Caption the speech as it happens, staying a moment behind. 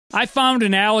I found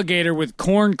an alligator with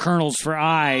corn kernels for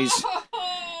eyes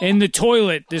in the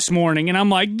toilet this morning, and I'm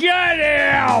like, get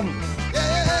him!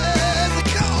 Yeah, they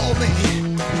call me.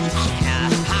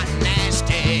 Hot and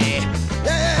nasty.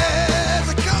 Yeah,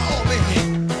 they call me.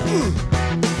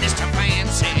 Mr.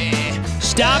 Fancy.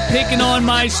 Stop picking on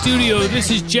my studio.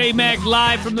 This is J-Mac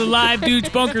live from the Live Dudes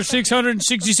Bunker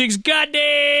 666.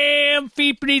 Goddamn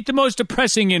feet beneath the most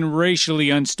depressing and racially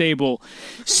unstable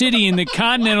city in the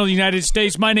continental United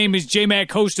States. My name is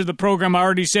J-Mac, host of the program. I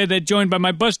already said that, joined by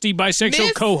my busty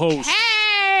bisexual co-host.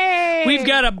 Hey! We've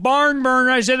got a barn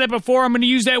burner. I said that before. I'm going to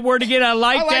use that word again. I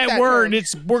like that word.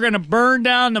 We're going to burn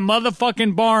down the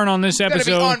motherfucking barn on this episode. It's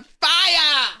going to be on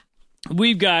fire!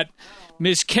 We've got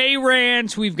Miss K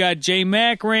rants. We've got J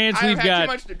Mac rants. I've had too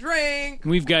much to drink.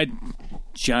 We've got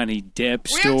Johnny Depp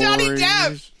stories. We have Johnny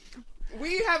Depp.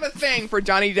 We have a thing for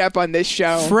Johnny Depp on this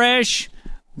show. Fresh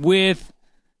with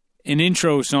an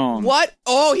intro song. What?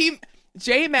 Oh,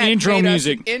 J Mac intro made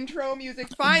music. Us intro music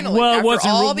finally. Well, it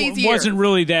wasn't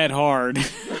really that hard.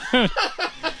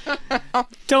 I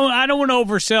don't want to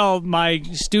oversell my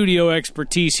studio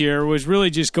expertise here. It was really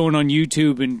just going on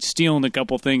YouTube and stealing a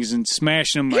couple things and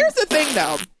smashing them. Here's the thing,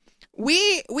 though.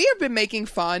 We have been making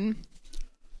fun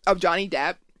of Johnny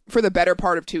Depp for the better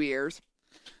part of 2 years.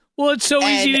 Well, it's so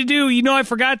easy to do. You know, I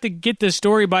forgot to get the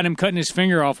story about him cutting his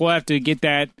finger off. We'll have to get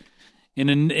that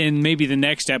in maybe the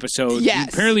next episode.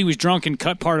 Yes. Apparently he was drunk and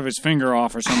cut part of his finger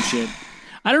off or some shit.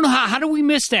 I don't know. How do we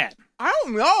miss that? I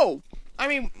don't know. I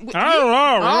mean... I don't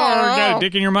know. Got a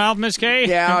dick in your mouth, Miss K?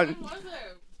 Yeah.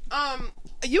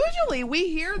 Usually we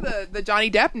hear the Johnny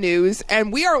Depp news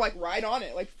and we are like right on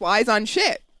it, like flies on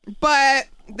shit. But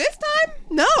this time,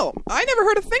 no. I never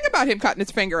heard a thing about him cutting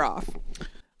his finger off.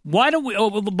 Why don't we?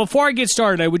 Oh, before I get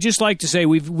started, I would just like to say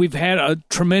we've had a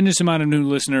tremendous amount of new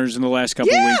listeners in the last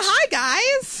couple of weeks.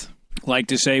 Hi guys. Like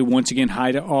to say once again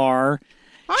hi to R.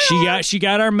 Hi, She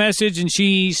got our message and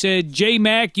she said, J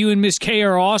Mac, you and Miss K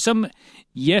are awesome.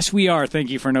 Yes, we are. Thank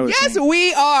you for noticing. Yes,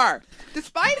 we are.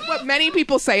 Despite what many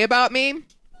people say about me,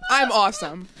 I'm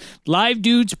awesome. Live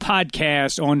Dudes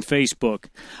Podcast on Facebook.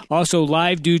 Also,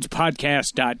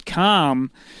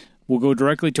 livedudespodcast.com. We'll go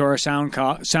directly to our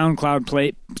SoundCloud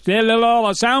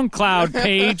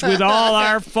page with all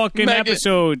our fucking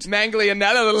episodes. Mangly and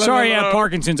Sorry, I have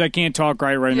Parkinson's. I can't talk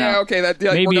right now. Yeah, okay.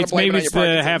 Maybe it's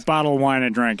the half bottle of wine I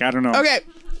drank. I don't know. Okay.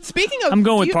 Speaking of... I'm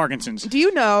going with Parkinson's. Do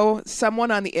you know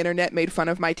someone on the internet made fun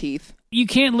of my teeth? You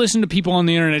can't listen to people on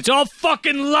the internet. It's all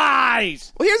fucking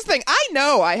lies! Well, here's the thing. I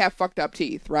know I have fucked up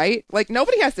teeth, right? Like,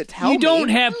 nobody has to tell me. You don't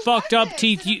have fucked up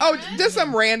teeth. Just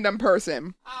some random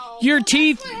person. Oh, Your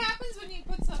teeth... That's what happens when you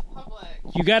put stuff public.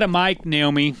 You got a mic,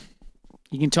 Naomi.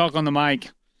 You can talk on the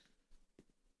mic.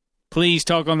 Please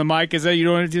talk on the mic, because you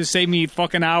don't want to just save me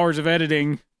fucking hours of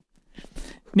editing.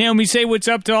 Naomi, say what's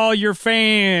up to all your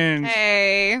fans.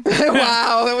 Hey.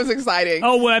 Wow, that was exciting.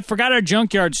 Oh, well, I forgot our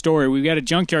junkyard story. We've got a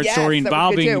junkyard story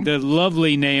involving the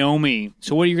lovely Naomi.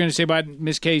 So what are you going to say about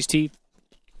Miss K's teeth?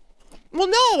 Well,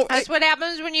 no. That's what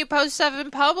happens when you post stuff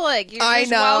in public. You're I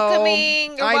just know.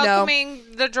 welcoming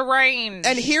the deranged.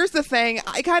 And here's the thing.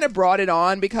 I kind of brought it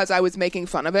on because I was making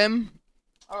fun of him.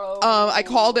 Oh. I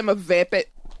called him a vapid...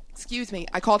 Excuse me.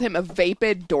 I called him a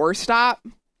vapid doorstop.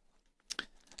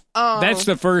 That's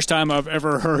the first time I've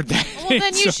ever heard that. Well,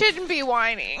 then you shouldn't be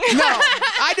whining. No,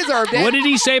 I deserved it. What did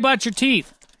he say about your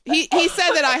teeth? He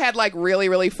said that I had like really,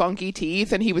 really funky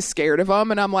teeth and he was scared of them.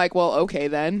 And I'm like, well, okay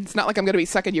then. It's not like I'm going to be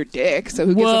sucking your dick. So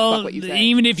who gives a fuck what you say?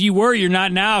 Even if you were, you're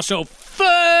not now. So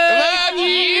fuck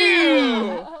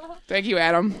you. Thank you,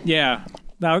 Adam. Yeah.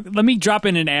 Now, let me drop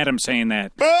in an Adam saying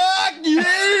that. Fuck you.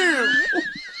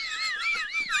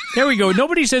 There we go.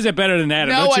 Nobody says it better than Adam.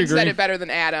 No Don't one you agree? said it better than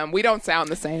Adam. We don't sound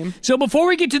the same. So before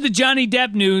we get to the Johnny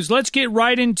Depp news, let's get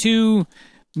right into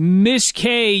Miss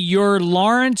K, your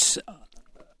Lawrence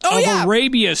of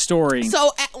Arabia story.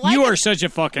 So you are such a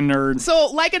fucking nerd. So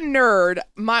like a nerd,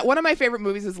 one of my favorite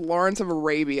movies is Lawrence of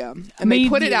Arabia, and they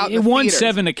put it out. It won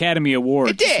 7 Academy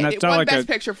Awards. It did. It won like Best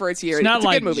Picture for its year. It's not a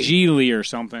like good movie. Geely or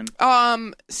something.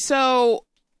 So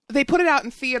they put it out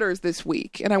in theaters this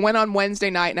week, and I went on Wednesday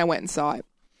night and I went and saw it.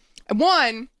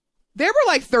 One, there were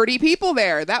like 30 people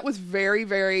there. That was very,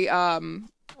 very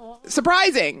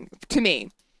surprising to me.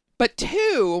 But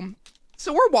two,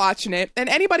 so we're watching it, and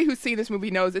anybody who's seen this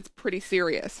movie knows it's pretty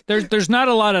serious. There's not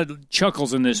a lot of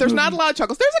chuckles in this There's movie. not a lot of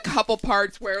chuckles. There's a couple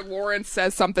parts where Lawrence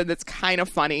says something that's kind of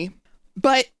funny.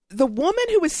 But the woman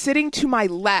who was sitting to my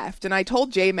left, and I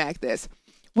told J-Mac this,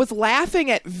 was laughing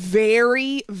at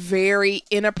very, very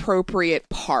inappropriate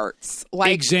parts.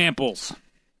 Like examples.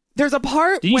 There's a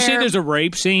part Did you where... say there's a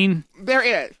rape scene? There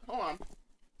is. Hold on.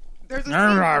 There's a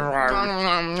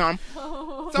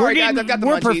Sorry, guys, I've got the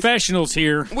we're munchies. professionals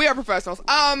here. We are professionals.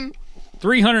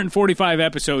 345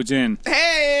 episodes in.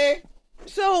 Hey.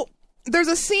 So there's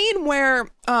a scene where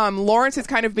Lawrence is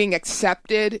kind of being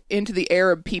accepted into the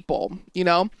Arab people, you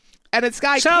know, and this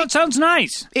guy Sounds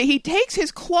nice. he takes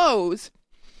his clothes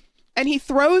and he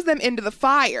throws them into the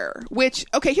fire. Which,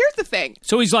 okay, here's the thing.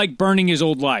 So he's like burning his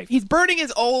old life. He's burning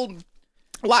his old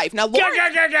life. Now,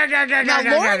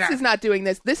 Lawrence is not doing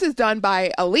this. This is done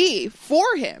by Ali for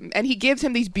him, and he gives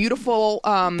him these beautiful...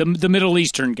 the Middle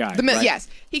Eastern guy. Right? Yes.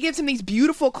 He gives him these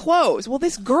beautiful clothes. Well,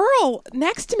 this girl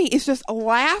next to me is just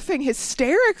laughing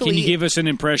hysterically. Can you give us an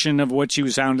impression of what she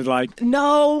sounded like?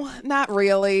 No, not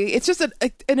really. It's just an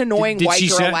annoying white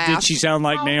girl laugh. Did she sound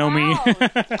like Naomi?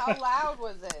 How loud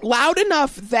was it? Loud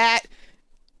enough that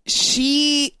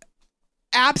she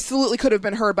absolutely could have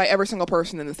been heard by every single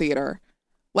person in the theater.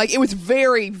 Like, it was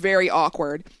very, very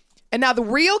awkward. And now the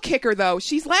real kicker, though,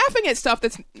 she's laughing at stuff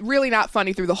that's really not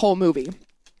funny through the whole movie.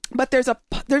 But there's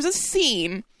a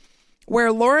scene where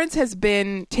Lawrence has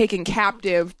been taken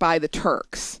captive by the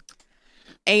Turks.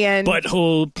 And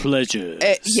butthole pleasures.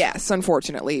 Yes,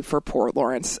 unfortunately for poor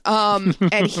Lawrence.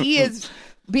 And he is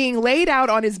being laid out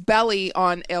on his belly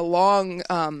on a long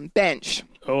bench.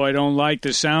 Oh, I don't like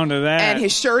the sound of that. And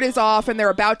his shirt is off, and they're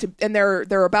about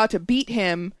to beat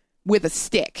him with a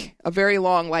stick, a very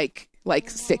long like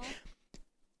stick.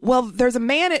 Well, there's a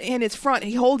man in his front.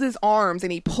 He holds his arms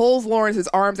and he pulls Lawrence's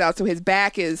arms out so his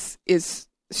back is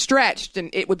stretched and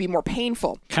it would be more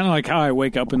painful. Kind of like how I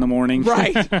wake up in the morning.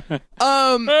 Right.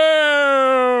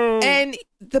 Oh! And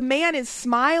the man is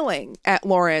smiling at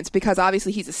Lawrence because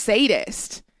obviously he's a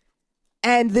sadist.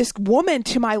 And this woman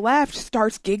to my left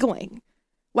starts giggling.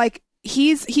 Like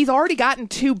he's already gotten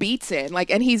 2 beats in,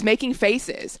 like, and he's making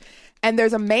faces. And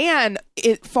there's a man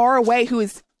far away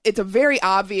it's a very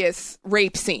obvious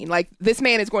rape scene. Like, this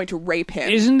man is going to rape him.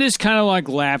 Isn't this kind of like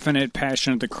laughing at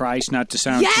Passion of the Christ, not to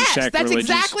sound too sacrilegious? That's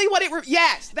exactly what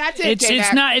yes, that's it.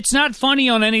 It's not funny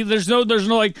on any, there's no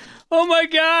like, oh my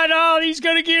God, he's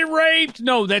going to get raped.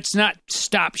 No, that's not,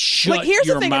 stop, shut like, here's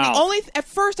your the thing, mouth. At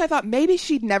first I thought maybe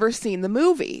she'd never seen the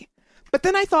movie. But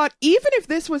then I thought, even if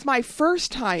this was my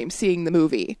first time seeing the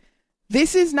movie,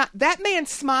 this is not, that man's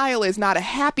smile is not a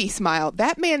happy smile.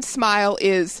 That man's smile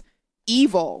is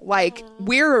evil. Like,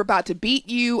 we're about to beat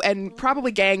you and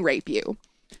probably gang rape you.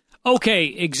 Okay,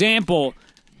 example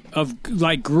of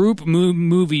like group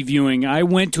movie viewing. I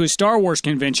went to a Star Wars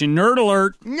convention, nerd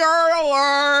alert. Nerd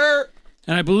alert!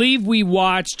 And I believe we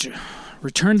watched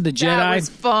Return of the Jedi. That was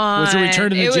fun. Was it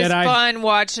Return of the Jedi? It was fun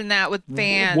watching that with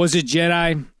fans. Was it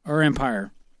Jedi or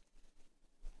Empire?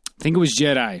 I think it was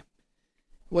Jedi.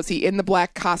 Was he in the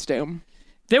black costume?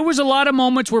 There was a lot of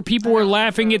moments where people were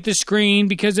laughing at the screen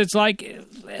because it's like,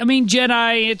 I mean,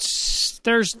 Jedi,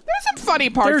 there's some funny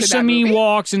parts in that There's some movie.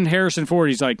 Ewoks and Harrison Ford.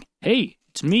 He's like, hey,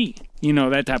 it's me. You know,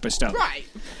 that type of stuff. Right.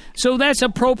 So that's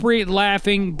appropriate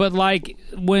laughing, but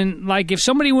if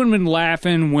somebody would have been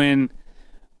laughing when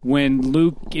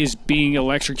Luke is being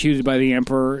electrocuted by the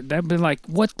Emperor, that'd been like,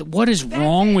 what is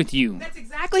wrong with you? That's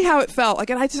exactly how it felt. Like,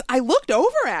 and I looked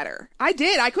over at her. I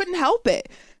did. I couldn't help it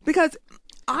because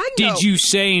I know. Did you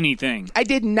say anything? I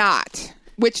did not.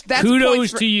 Which that's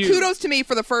kudos to you. Kudos to me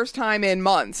for the first time in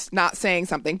months not saying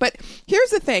something. But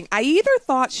here's the thing: I either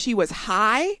thought she was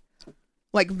high,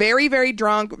 like very, very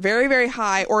drunk, very, very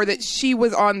high, or that she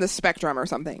was on the spectrum or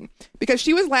something, because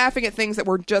she was laughing at things that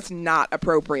were just not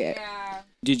appropriate. Yeah.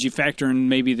 Did you factor in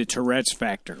maybe the Tourette's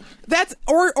factor? That's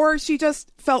or she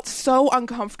just felt so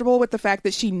uncomfortable with the fact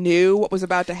that she knew what was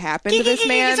about to happen to this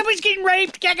man. Somebody's getting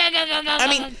raped. I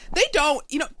mean, they don't.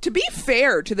 To be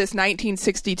fair to this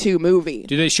 1962 movie,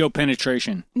 Do they show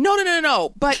penetration?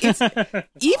 No. But it's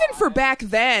even for back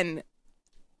then,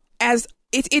 as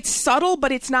it's subtle,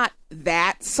 but it's not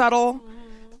that subtle.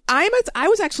 I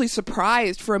was actually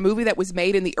surprised for a movie that was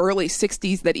made in the early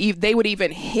 60s that they would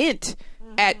even hint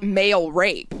at male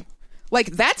rape. Like,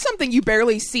 that's something you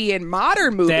barely see in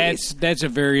modern movies. That's a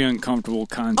very uncomfortable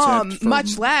concept.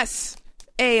 Much less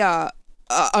a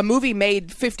movie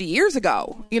made 50 years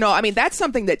ago. I mean, that's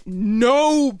something that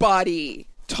nobody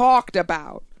talked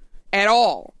about at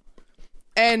all.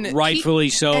 And rightfully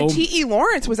so. And T.E.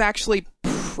 Lawrence was actually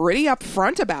pretty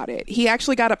upfront about it. He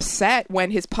actually got upset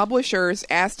when his publishers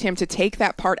asked him to take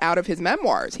that part out of his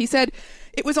memoirs. He said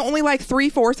it was only like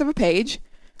 3/4 of a page.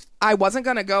 I wasn't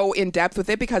going to go in depth with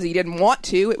it because he didn't want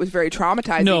to. It was very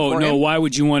traumatizing for him. Why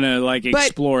would you want to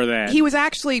explore that? He was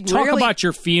actually Talk really, about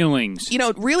your feelings.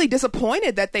 Really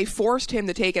disappointed that they forced him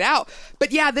to take it out.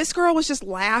 But yeah, this girl was just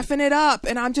laughing it up,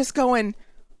 and I'm just going,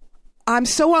 I'm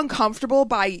so uncomfortable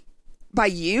by by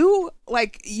you?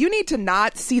 Like, you need to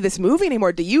not see this movie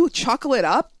anymore. Do you chuckle it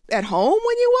up at home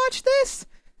when you watch this?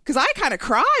 Because I kind of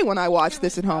cry when I watch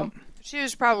this at home. She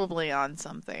was probably on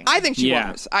something. I think she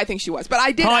Yeah. was. I think she was. But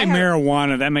I did. Probably I had-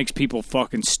 marijuana. That makes people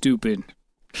fucking stupid.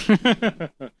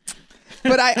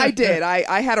 But I did.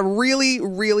 I had a really,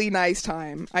 really nice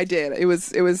time. I did. It was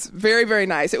very, very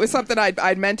nice. It was something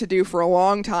I'd meant to do for a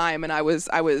long time, and I was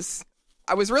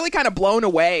really kind of blown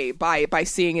away by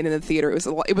seeing it in the theater. It was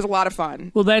a lot of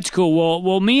fun. Well, that's cool.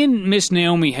 Well, me and Miss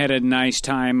Naomi had a nice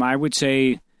time. I would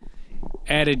say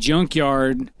at a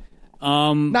junkyard.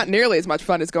 Not nearly as much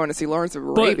fun as going to see Lawrence of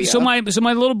Arabia. But so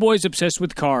my little boy's obsessed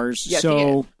with cars. Yes,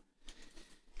 so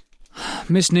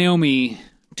Miss Naomi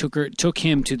took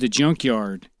him to the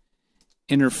junkyard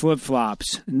in her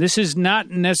flip-flops. And this is not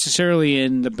necessarily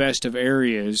in the best of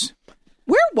areas.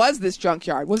 Where was this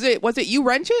junkyard? Was it you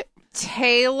rent it?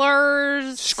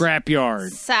 Taylor's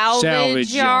Scrapyard.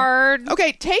 salvage yard.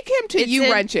 Okay, take him to It's You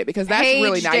in Wrench It, because that's a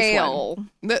really nice Havedale. one.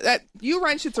 That You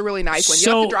Wrench It's a really nice one.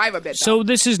 You have to drive a bit. So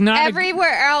this is not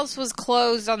Everywhere else was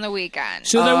closed on the weekend.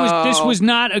 So this was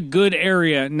not a good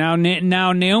area. Now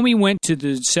Naomi went to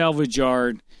the salvage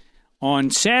yard on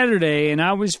Saturday, and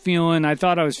I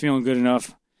thought I was feeling good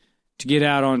enough to get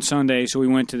out on Sunday, so we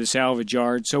went to the salvage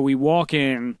yard. So we walk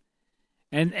in,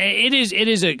 and it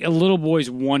is a little boy's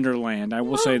wonderland. I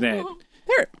will say that.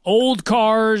 There. Old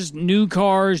cars, new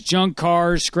cars, junk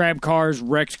cars, scrap cars,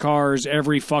 wrecked cars,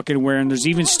 every fucking where. And there's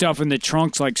even stuff in the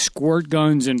trunks like squirt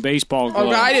guns and baseball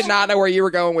gloves. Oh, I did not know where you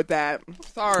were going with that.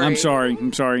 Sorry. I'm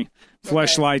sorry.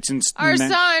 Fleshlights and Our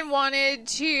that. son wanted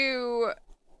to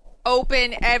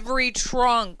open every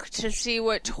trunk to see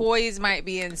what toys might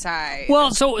be inside. Well,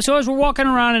 so as we're walking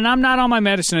around, and I'm not on my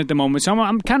medicine at the moment, so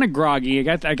I'm kind of groggy.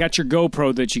 I got your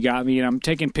GoPro that you got me, and I'm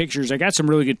taking pictures. I got some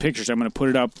really good pictures. I'm going to put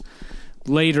it up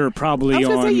later, probably I was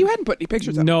on. going to say you hadn't put any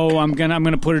pictures up. No, I'm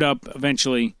gonna put it up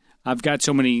eventually. I've got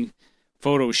so many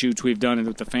photo shoots we've done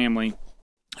with the family.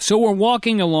 So we're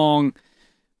walking along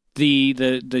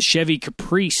the Chevy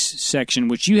Caprice section,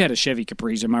 which you had a Chevy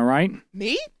Caprice, am I right?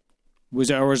 Me? Was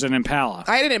it an Impala?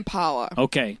 I had an Impala,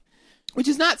 Okay. which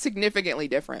is not significantly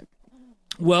different.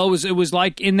 Well, it was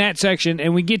like in that section,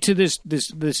 and we get to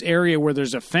this area where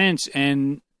there's a fence,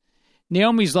 and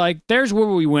Naomi's like, "There's where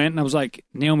we went," and I was like,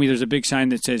 "Naomi, there's a big sign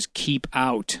that says keep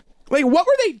out." Like, what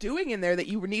were they doing in there that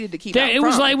you needed to keep out It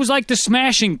was from? like the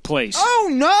smashing place. Oh,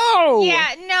 no!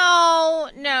 yeah, no.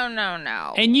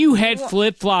 And you had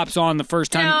flip flops on the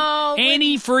first time. No,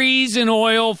 Antifreeze and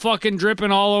oil fucking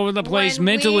dripping all over the place. When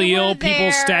Mentally we were ill people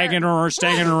there- staggering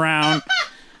around.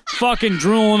 Fucking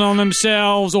drooling on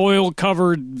themselves. Oil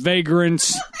covered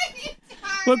vagrants.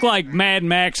 Look like Mad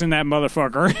Max and that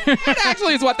motherfucker. That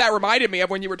actually is what that reminded me of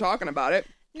when you were talking about it.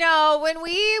 No, when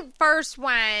we first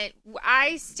went,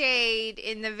 I stayed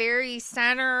in the very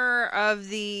center of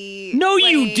the No,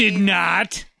 you lane did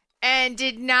not. And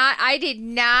I did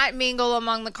not mingle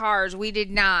among the cars. We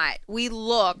did not. We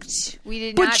looked. We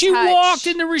did not But you touch. walked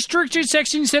in the restricted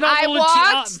section and said, I "Oh,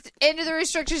 walked into the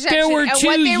restricted section. There were and two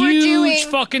what they were huge doing,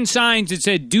 fucking signs that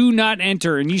said "Do not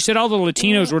enter," and you said all the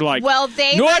Latinos were like, Well,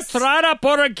 they "No must- entrada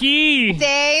por aquí."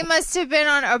 They must have been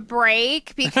on a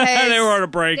break because They were on a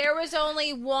break. There was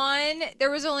only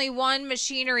one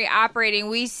machinery operating.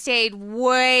 We stayed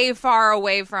way far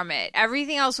away from it.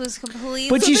 Everything else was completely.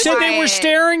 But you said they were quiet.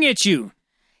 staring at you.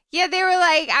 Yeah, they were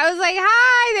like. I was like,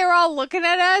 "Hi." They were all looking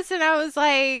at us, and I was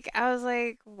like,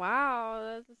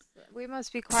 "Wow, we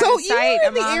must be quite So a you sight." were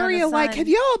in the among area, like, sun." have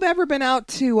y'all ever been out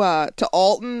to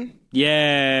Alton?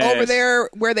 Yeah. Over there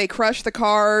where they crush the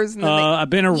cars? And then I've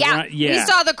been around. Yeah, Yeah. we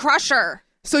saw the Crusher.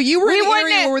 so you were we in the wouldn't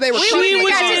area have- where they were we She crushing wouldn't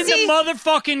was have got in to see- the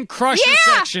motherfucking crusher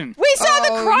Yeah, section. we saw the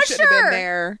Oh, Crusher. you shouldn't have been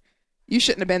there. You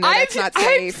shouldn't have been there. That's not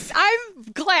safe. I'm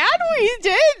glad we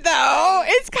did, though.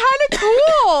 It's kind of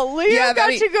cool. Leo Yeah, got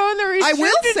that- to go in the I restricted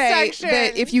will say section.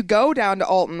 that if you go down to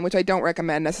Alton, which I don't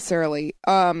recommend necessarily,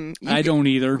 I don't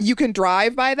either. you can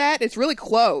drive by that. It's really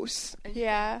close.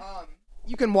 yeah.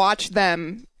 You can watch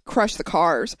them crush the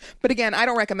cars. But again, I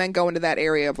don't recommend going to that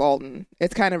area of Alton.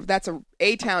 It's that's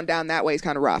a town down that way is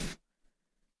kind of rough.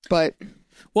 But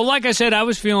Well, like I said, I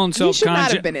was feeling you should not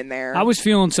self-conscious. have been in there. I was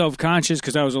feeling self-conscious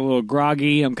because I was a little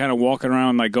groggy. I'm kind of walking around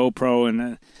with my GoPro,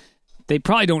 and they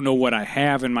probably don't know what I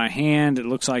have in my hand. It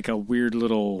looks like a weird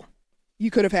little.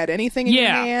 You could have had anything in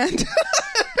Yeah. your hand.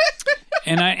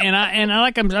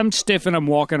 I'm stiff and I'm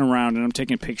walking around and I'm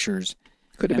taking pictures.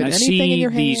 Could have And been I anything see in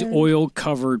your these hand.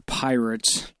 oil-covered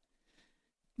pirates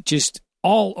just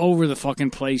all over the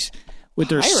fucking place with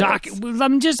their Pirates? socket.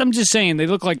 I'm just saying they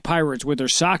look like pirates with their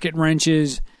socket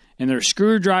wrenches and their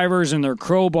screwdrivers and their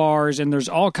crowbars, and there's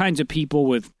all kinds of people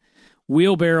with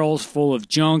wheelbarrows full of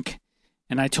junk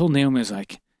And I told Naomi, I was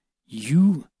like,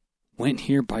 you went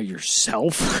here by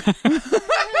yourself?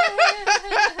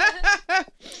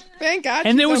 Thank God.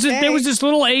 And there she's okay. there was this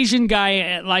little Asian guy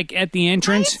at the I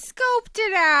entrance. scoped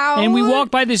it out. And we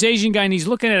walked by this Asian guy, and he's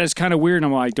looking at us kind of weird. And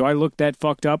I'm like, do I look that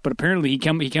fucked up? But apparently he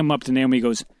came up to Naomi, he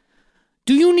goes,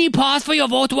 do you need parts for your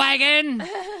Volkswagen?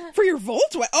 For your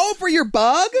Volkswagen? Oh, for your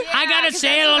bug? I got a 'cause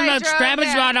sale that's on what I the drove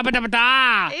Scrappage there.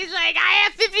 lot. He's like, I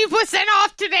have 50%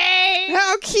 off today.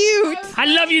 How cute. I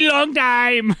love you long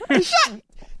time.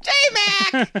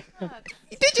 J-Mac!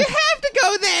 Did you have to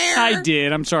go there? I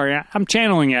did. I'm sorry. I'm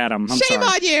channeling Adam. I'm Shame sorry.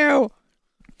 on you.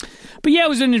 But yeah, it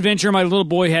was an adventure. My little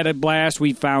boy had a blast.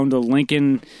 We found a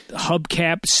Lincoln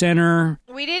hubcap center.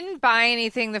 We didn't buy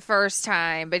anything the first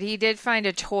time, but he did find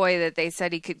a toy that they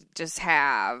said he could just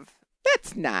have.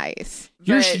 That's nice.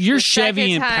 Your But your the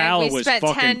Chevy second time, Impala we was spent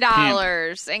fucking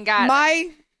 $10 and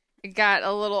got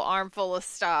a little armful of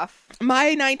stuff.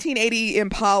 My 1980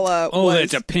 Impala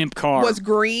that's a pimp car. was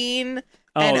green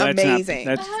and that's not-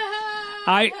 amazing.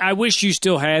 I wish you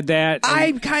still had that.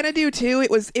 I kind of do too.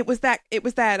 It was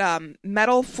that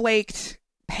metal flaked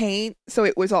paint, so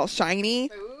it was all shiny.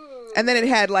 And then it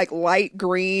had like light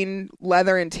green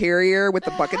leather interior with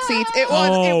the bucket seats. It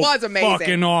was amazing.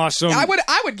 Fucking awesome.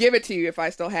 I would give it to you if I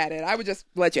still had it. I would just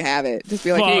let you have it. Just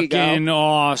be like, here you go. Fucking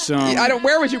awesome. I don't.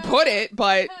 Where would you put it?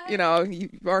 But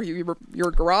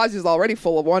your garage is already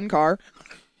full of one car.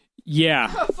 Yeah.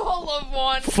 Full of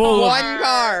one. Full of- One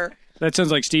car. That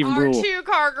sounds like Stephen Our Brule.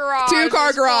 two-car garage.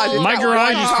 Two-car garage. My got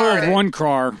garage one is car full in of it. one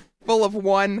car. Full of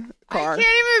one car. I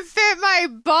can't even fit my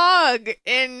bug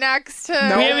in next to.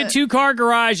 No. We have a 2-car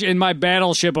garage, and my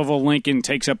battleship of a Lincoln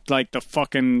takes up like the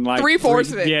fucking like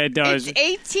 3/4 of it. Yeah, it does. It's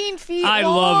 18 feet I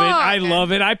long. love it. I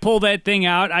love it. I pulled that thing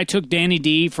out. I took Danny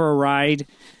D for a ride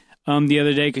the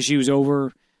other day because she was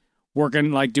over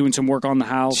working, like doing some work on the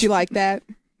house. She like that?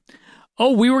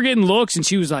 Oh, we were getting looks, and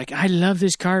she was like, I love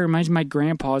this car. It reminds me of my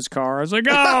grandpa's car. I was like,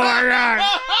 oh, my God.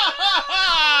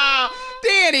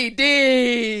 Danny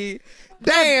D.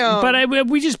 Damn. But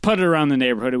we just put it around the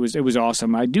neighborhood. It was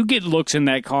awesome. I do get looks in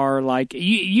that car. Like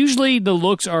usually the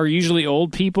looks are usually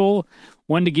old people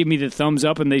wanting to give me the thumbs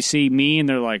up, and they see me, and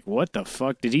they're like, what the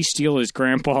fuck? Did he steal his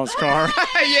grandpa's car?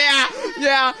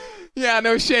 yeah,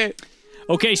 no shit.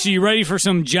 Okay, so you ready for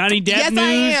some Johnny Depp Yes, news?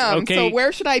 I am. Okay, So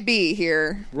where should I be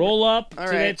here? roll up All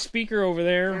to right. that speaker over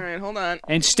there. All right, hold on.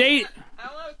 And stay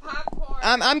I love popcorn.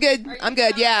 I'm good. I'm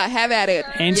good. Yeah, have at it.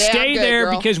 and Yeah, stay I'm good, there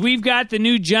girl. because we've got the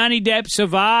new Johnny Depp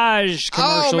Sauvage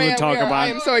commercial man, to talk I about.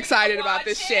 am so excited about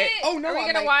this shit. Oh no, Are we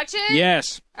my gonna watch it?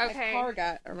 Yes. Okay.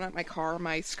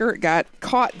 my skirt got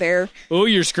caught there. Oh,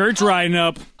 your skirt's riding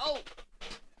up. Oh.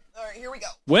 All right, here we go.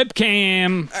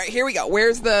 Webcam. All right, here we go.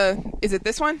 Is it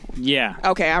this one? Yeah.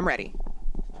 Okay, I'm ready.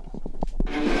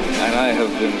 And I have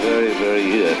been very, very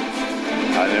good.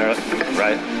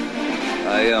 Right?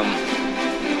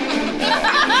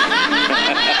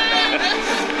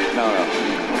 No.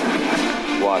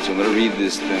 Watch, I'm gonna read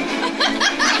this thing.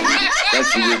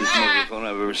 That's the weirdest microphone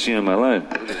I've ever seen in my life.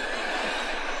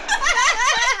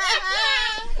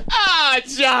 Ah,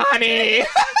 Johnny.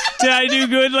 Did I do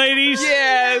good, ladies?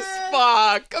 Yes,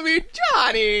 fuck. I mean,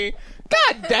 Johnny.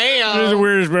 God damn. This is the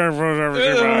weirdest microphone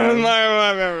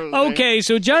I've ever seen. Okay,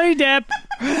 so Johnny Depp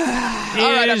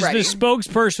right, I'm is ready. the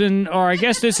spokesperson, or I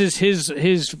guess this is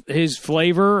his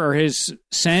flavor or his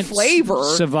scent. Flavor?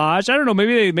 Sauvage. I don't know.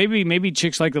 Maybe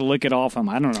chicks like to lick it off him.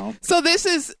 I don't know. So this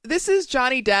is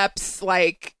Johnny Depp's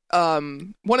like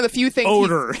one of the few things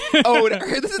Odor. odor.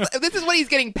 This is what he's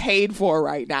getting paid for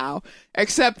right now.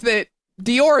 Except that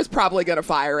Dior is probably going to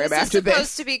fire him This is after supposed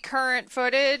this. to be current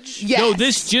footage. Yes. No,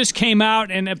 this just came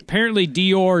out, and apparently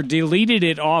Dior deleted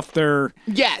it off their.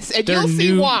 Yes, and their you'll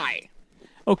see new- why.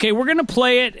 Okay, we're gonna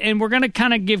play it, and we're gonna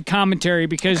kind of give commentary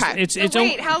because Okay. it's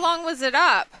Wait, how long was it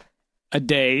up? a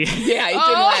day. Yeah, it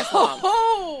didn't last long.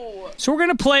 Oh. So we're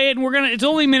gonna play it, and it's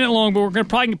only a minute long, but we're gonna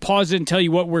probably pause it and tell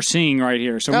you what we're seeing right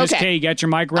here. So Miss Okay. K, you got your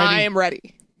mic ready? I am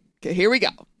ready. Okay, here we go.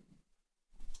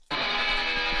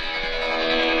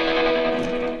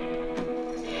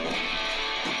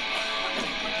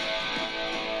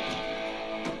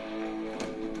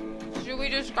 Should we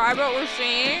describe what we're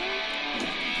seeing?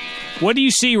 What do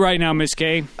you see right now, Miss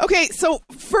K? Okay, so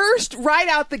first, right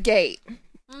out the gate.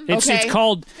 It's Okay.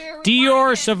 called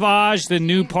Dior Sauvage, the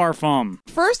new parfum.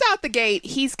 First out the gate,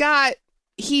 he's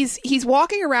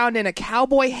walking around in a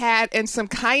cowboy hat and some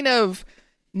kind of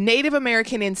Native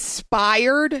American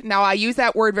inspired. Now I use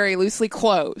that word very loosely.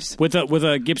 Clothes. With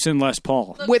a Gibson Les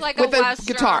Paul. Looks With like a Western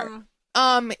guitar.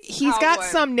 He's got Cowboy.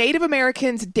 some Native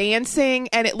Americans dancing,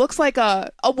 and it looks like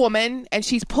a woman, and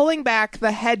she's pulling back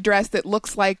the headdress that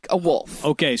looks like a wolf.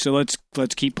 Okay, so let's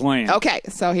keep playing. Okay,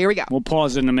 so here we go. We'll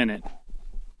pause in a minute.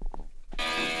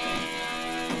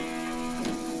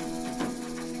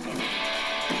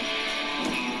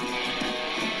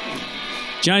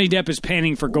 Johnny Depp is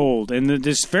panning for gold, and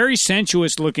this very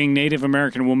sensuous-looking Native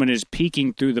American woman is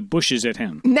peeking through the bushes at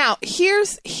him. Now,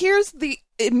 here's the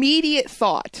immediate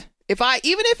thought.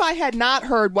 Even if I had not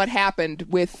heard what happened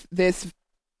with this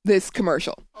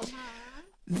commercial,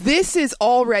 this is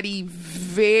already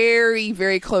very,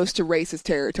 very close to racist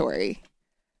territory.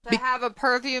 They have a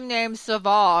perfume named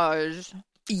Sauvage.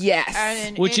 Yes.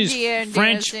 And an Which is Indian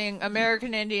French- dancing,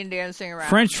 American Indian dancing around.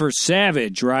 French for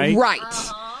savage, right? Right.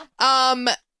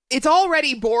 It's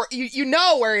already you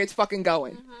know where it's fucking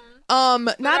going.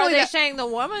 Not Not only they that, saying the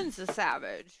woman's a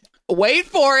savage. wait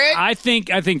for it. I think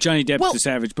Johnny Depp's Well, the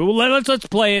savage, but let's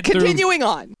play it through. Continuing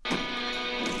on.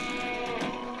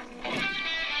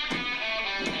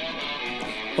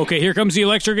 Okay, here comes the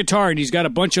electric guitar, and he's got a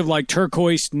bunch of like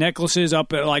turquoise necklaces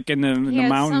up like in the He has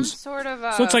mountains. some sort of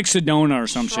a So it's like Sedona or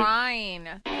some shit. shrine.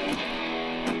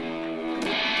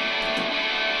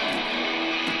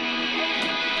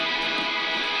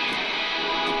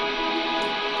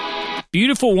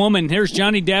 Beautiful woman. Here's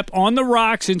Johnny Depp on the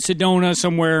rocks in Sedona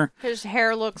somewhere, His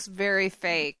hair looks very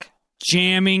fake.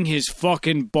 jamming his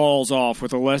fucking balls off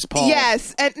with a Les Paul.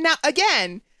 Yes, and now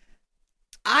again,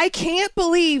 I can't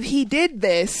believe he did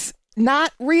this,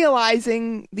 not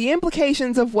realizing the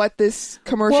implications of what this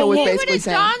commercial was He would basically have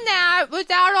saying. done that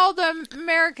without all the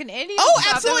American Indian Oh,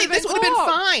 stuff. absolutely! This would have been cool.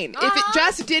 fine if it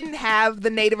just didn't have the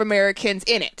Native Americans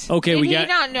in it. Okay, Did we he got.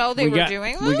 not know they we were got,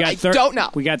 doing We this? got I don't know.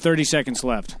 We got 30 seconds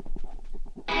left.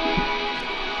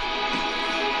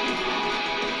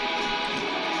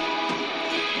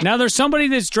 Now there's somebody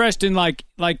that's dressed in like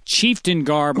chieftain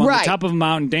garb on Right. the top of a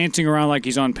mountain, dancing around like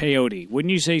he's on peyote.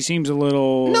 Wouldn't you say seems a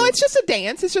little? No, it's just a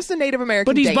dance. It's just a Native American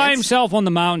But he's dance. by himself on the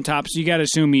mountaintop, so you got to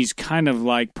assume he's kind of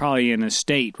like probably in a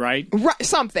state, right? Right,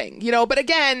 something, But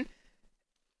again,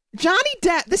 Johnny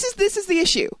Depp. This is the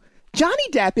issue. Johnny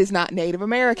Depp is not Native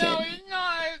American. No, he's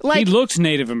not. Like He looks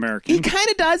Native American. he kind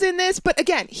of does in this, but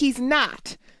again, he's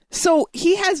not. So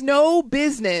he has no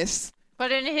business.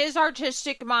 But in his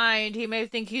artistic mind, he may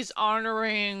think he's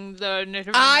honoring the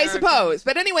Native I American. suppose.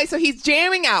 But anyway, so he's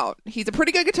jamming out. He's a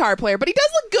pretty good guitar player, but he does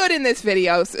look good in this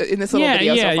video, in this little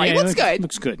video so far. He looks good.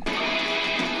 Looks good.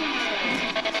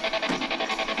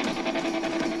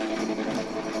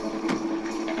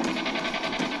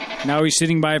 Now he's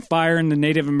sitting by a fire, and the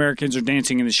Native Americans are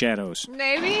dancing in the shadows.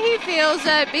 Maybe he feels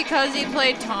that because he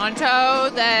played Tonto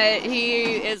that he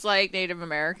is like Native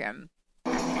American.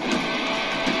 We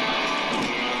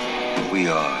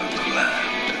are the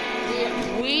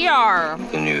land, We are.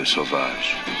 the new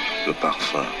sauvage, le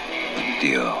parfum,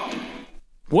 Dior.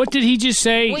 What did he just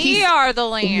say? We are the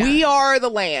land. We are the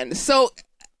land. So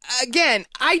again,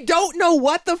 I don't know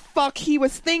what the fuck he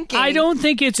was thinking. I don't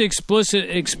think it's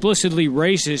explicitly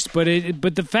racist,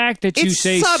 but the fact that you It's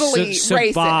say subtly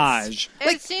sauvage.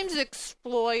 It seems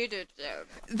exploitative.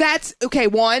 That's okay.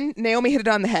 One, Naomi hit it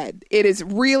on the head. It is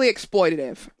really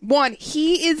exploitative. One,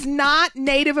 he is not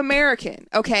Native American.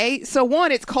 Okay, so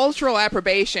one, it's cultural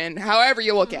appropriation. However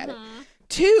you look at it.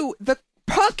 Two, the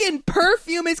fucking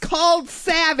perfume is called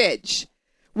Savage.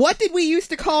 What did we used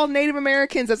to call Native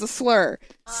Americans as a slur?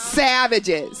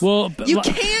 Savages. Well, but you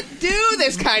can't do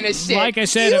this kind of shit. Like I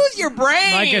said, use your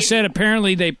brain. Like I said,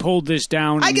 apparently they pulled this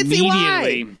down I can see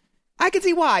immediately. why. I can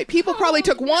see why. People probably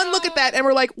took one look at that and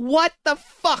were like, "What the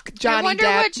fuck, Johnny I wonder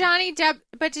Depp?" what Johnny Depp.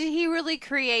 But did he really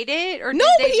create it, or No,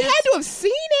 did but they he just, had to have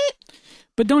seen it.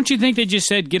 But don't you think they just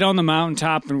said, get on the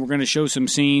mountaintop and we're going to show some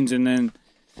scenes, and then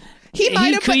He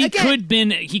might have. But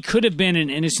again, he could have been an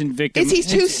innocent victim. is he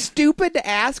too stupid to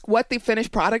ask what the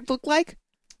finished product looked like?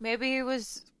 Maybe he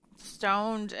was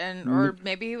stoned, or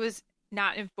maybe he was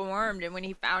not informed, and when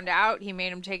he found out, he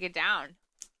made him take it down.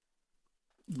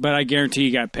 But I guarantee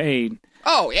he got paid.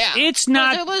 Oh yeah. It's It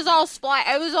not. was all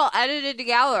It was all edited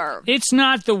together. It's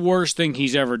not the worst thing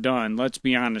he's ever done. Let's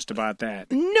be honest about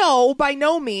that. No, by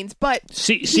no means. But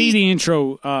See the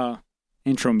intro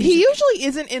music. he usually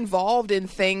isn't involved in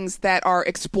things that are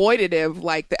exploitative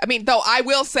like that. I mean, though I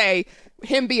will say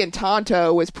him being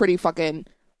Tonto was pretty fucking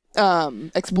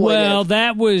exploitative. Well,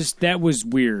 that was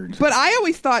weird. But I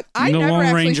always thought I The never Lone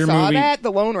actually Ranger saw movie. that.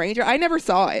 The Lone Ranger. I never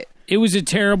saw it. It was a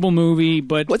terrible movie,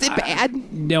 but Was it bad?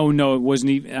 No, it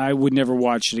wasn't. Even, I would never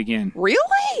watch it again. Really?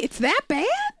 It's that bad?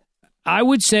 I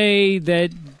would say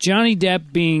that Johnny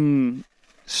Depp being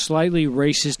slightly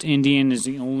racist Indian is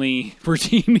the only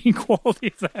redeeming quality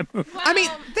of that movie. I mean,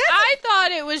 I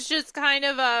thought it was just kind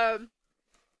of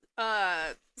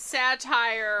a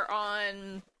satire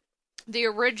on the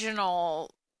original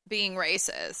being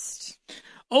racist.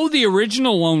 Oh, the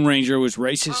original Lone Ranger was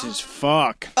racist as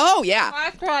fuck. oh yeah.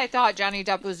 That's what I thought Johnny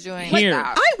Depp was doing. Here. Like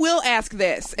that. I will ask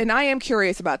this, and I am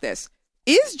curious about this.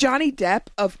 Is Johnny Depp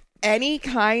of any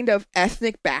kind of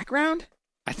ethnic background?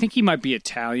 I think he might be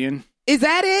Italian. Is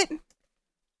that it?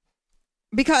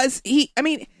 Because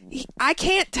I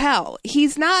can't tell.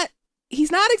 He's not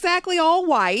exactly all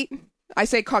white. I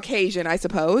say Caucasian, I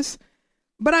suppose.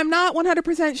 But I'm not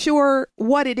 100% sure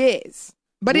what it is.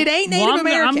 But it ain't Native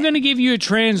American. I'm going to give you a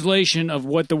translation of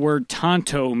what the word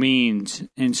tanto means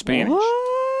in Spanish.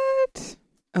 What?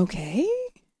 Okay.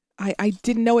 I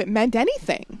didn't know it meant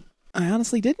anything. I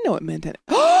honestly didn't know it meant anything.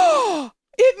 Oh,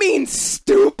 it means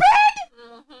stupid?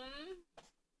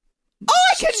 Oh,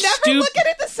 I can never look at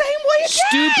it the same way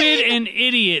again. Stupid and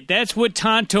idiot. That's what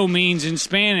tanto means in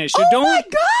Spanish. So Oh my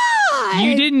God.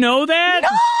 You didn't know that?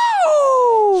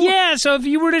 No. Yeah, so if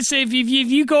you were to say, if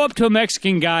you go up to a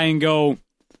Mexican guy and go,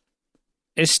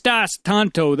 estás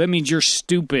tanto, that means you're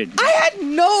stupid. I had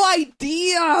no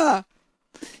idea.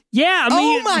 Yeah, I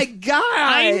mean. Oh my God.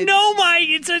 I know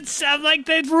it's like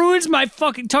that ruins my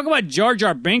fucking. Talk about Jar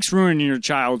Jar Binks ruining your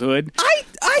childhood. I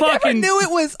never Fucking- knew it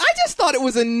was. I just thought it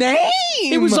was a name.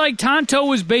 It was like Tonto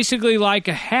was basically like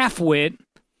a half-wit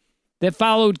that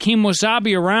followed Kim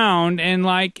Wasabi around, and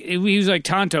like he was like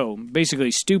Tonto,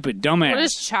 basically stupid, dumbass. What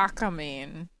does Chaka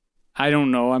mean? I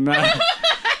don't know. I'm not.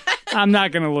 I'm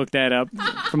not going to look that up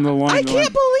from the line. I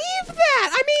can't believe that.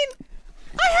 I mean,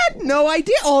 I had no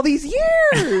idea all these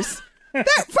years. That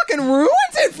fucking ruins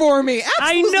it for me. I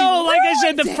Absolutely know. Like I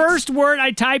said, the ruins it. first word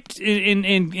I typed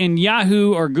in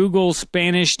Yahoo or Google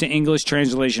Spanish to English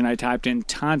translation, I typed in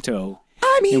Tonto.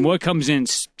 I mean, And what comes in?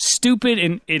 Stupid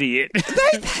and idiot.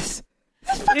 that's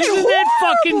fucking Isn't that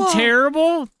fucking horrible.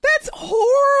 terrible? That's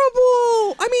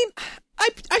horrible. I mean,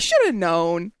 I should have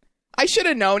known. I should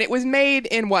have known. It was made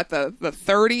in what, the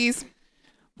 30s?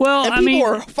 Well, And I people mean,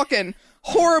 were fucking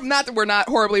horrible. Not that we're not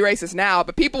horribly racist now,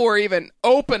 but people were even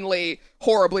openly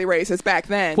horribly racist back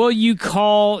then. well, you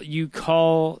call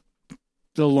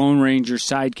the Lone Ranger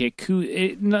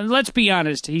sidekick. Let's be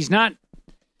honest, he's not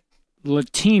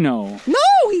Latino.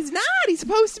 no, he's not. He's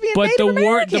supposed to be a But Native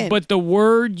American. but the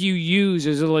word you use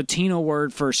is a Latino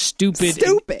word for stupid,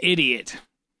 Stupid. and idiot.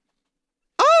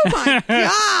 Oh my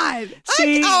God!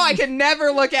 See? I can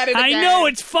never look at it again. I know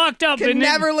it's fucked up. Can and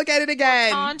never look at it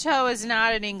again. Tonto is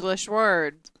not an English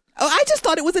word. Oh, I just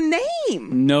thought it was a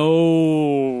name.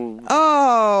 No.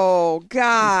 Oh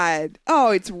God!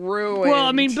 Oh, it's ruined. Well,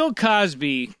 I mean, Bill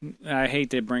Cosby. I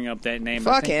hate to bring up that name.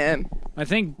 fuck him. I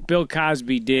think Bill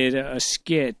Cosby did a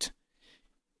skit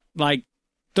like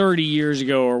 30 years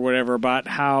ago or whatever about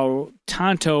how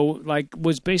Tonto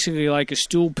was basically like a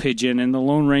stool pigeon, and the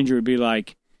Lone Ranger would be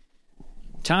like,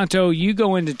 Tonto, you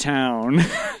go into town.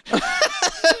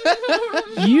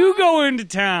 You go into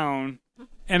town,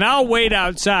 and I'll wait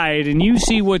outside, and you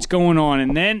see what's going on,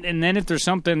 and then if there's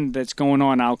something that's going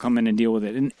on, I'll come in and deal with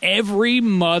it. And every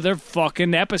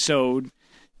motherfucking episode,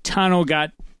 Tonto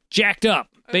got jacked up,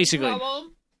 basically.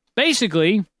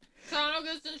 Basically. Tonto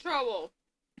gets in trouble.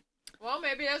 Well,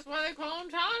 maybe that's why they call him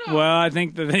Tonto. Well, I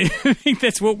think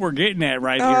that's what we're getting at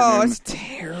right here. Oh, man. it's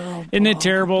terrible. Isn't it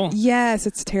terrible? Yes,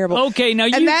 it's terrible. Okay, now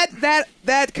you. And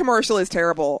that commercial is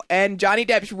terrible. And Johnny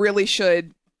Depp really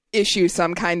should issue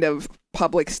some kind of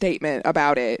public statement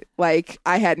about it. Like,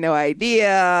 I had no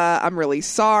idea. I'm really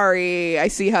sorry. I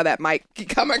see how that might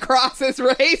come across as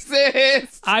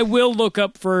racist. I will look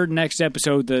up for next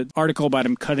episode the article about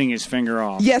him cutting his finger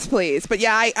off. Yes, please. But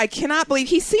yeah, I cannot believe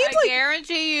he seems I like.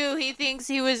 guarantee you he thinks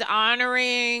he was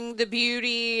honoring the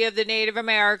beauty of the Native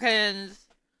Americans.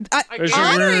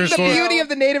 Honoring the Sure. beauty of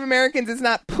the Native Americans is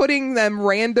not putting them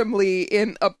randomly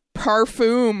in a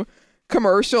parfum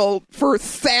commercial for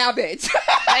Savage.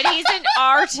 But he's an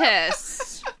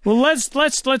artist. Well, let's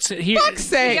hear. Fuck's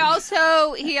sake.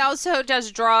 He also does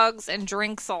drugs and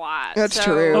drinks a lot. That's So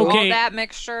true. all Okay. that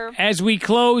mixture. As we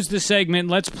close the segment,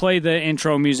 let's play the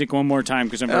intro music one more time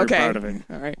because I'm very Okay. proud of it.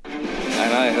 All right.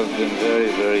 And I have been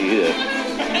very, very good.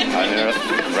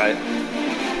 Right?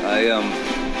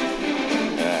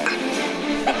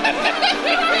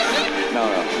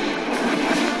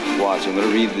 No. Watch, I'm going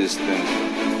to read this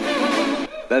thing.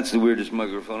 That's the weirdest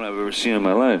microphone I've ever seen in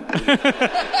my life.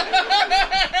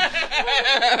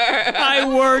 I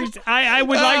worked. I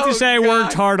would like to say I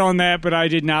worked God. hard on that, but I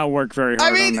did not work very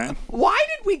hard I mean, on that. why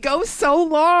did we go so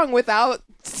long without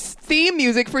theme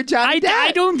music for Johnny Depp?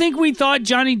 I don't think we thought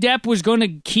Johnny Depp was going to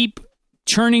keep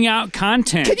churning out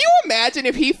content. Can you imagine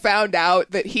if he found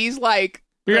out that he's like,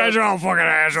 You guys are all fucking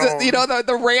assholes.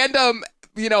 the random,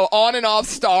 on and off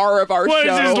star of our What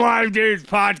show? is this Live Dudes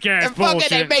podcast And fucking they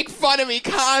bullshit? make fun of me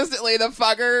constantly, the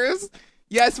fuckers.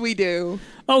 Yes, we do.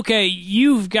 Okay,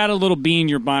 you've got a little bee in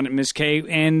your bonnet, Miss K,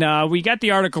 and we got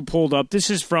the article pulled up. This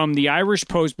is from the Irish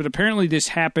Post, but apparently this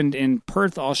happened in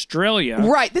Perth, Australia.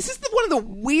 Right. This is one of the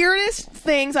weirdest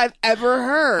things I've ever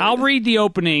heard. I'll read the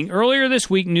opening. Earlier this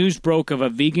week, news broke of a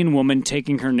vegan woman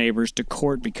taking her neighbors to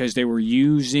court because they were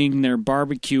using their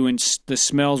barbecue and the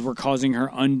smells were causing her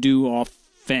undue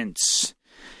offense.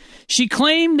 She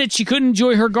claimed that she couldn't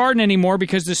enjoy her garden anymore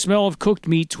because the smell of cooked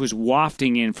meats was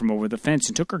wafting in from over the fence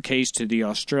and took her case to the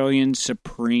Australian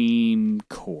Supreme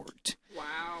Court. Wow.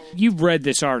 You've read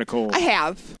this article. I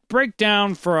have. Break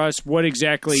down for us what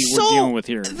exactly we're dealing with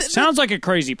here. Sounds like a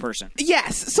crazy person.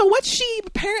 Yes. So what she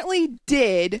apparently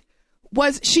did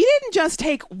was she didn't just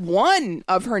take one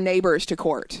of her neighbors to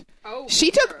court. She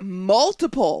took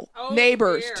multiple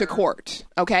neighbors to court.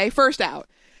 Okay, first out.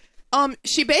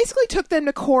 She basically took them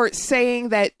to court saying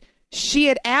that she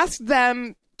had asked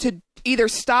them to either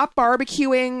stop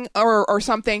barbecuing or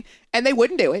something, and they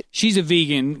wouldn't do it. She's a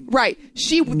vegan. Right.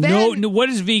 She then No, what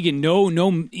is vegan? No,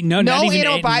 not even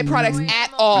animal byproducts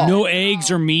at all. No eggs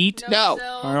or meat. No.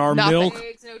 Or Nothing. milk.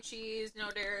 Eggs, no cheese,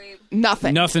 no dairy.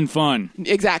 Nothing. Nothing fun.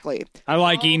 Exactly. I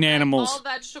like eating animals. All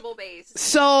vegetable based.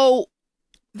 So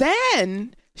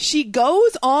then she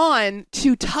goes on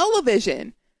to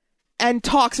television and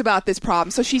talks about this problem.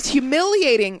 So she's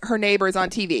humiliating her neighbors on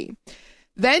TV.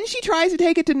 Then she tries to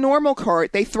take it to normal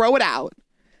court. They throw it out.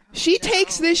 She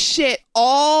takes this shit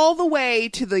all the way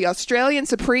to the Australian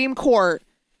Supreme Court.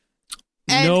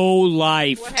 And, No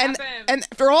life. What and, happened? and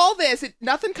for all this,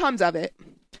 nothing comes of it.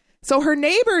 So her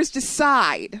neighbors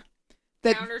decide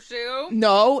that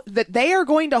that they are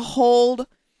going to hold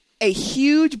a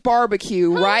huge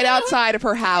barbecue right outside of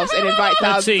her house and invite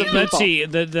thousands of people. Let's see.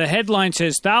 The headline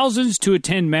says thousands to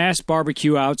attend mass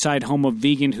barbecue outside home of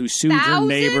vegan who sued her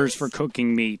neighbors for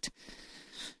cooking meat.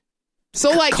 So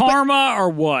like Karma or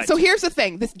what? So here's the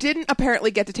thing. This didn't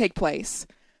apparently get to take place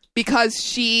because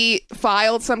she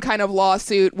filed some kind of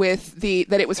lawsuit with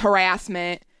that it was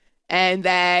harassment and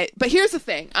that. But here's the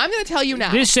thing. I'm going to tell you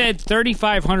now. This said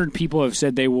 3,500 people have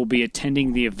said they will be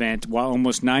attending the event, while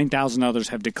almost 9,000 others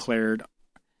have declared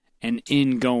an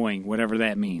ingoing, whatever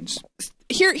that means.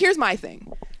 Here's my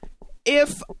thing.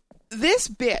 If this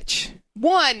bitch,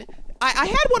 I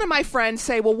had one of my friends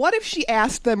say, well, what if she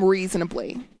asked them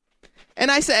reasonably? And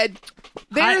I said,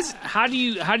 how do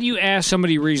you ask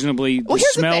somebody reasonably? Well, the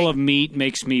smell of meat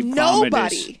makes me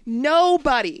vomitous.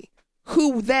 Nobody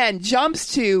who then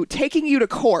jumps to taking you to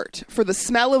court for the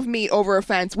smell of meat over a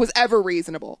fence was ever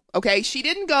reasonable. Okay, she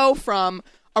didn't go from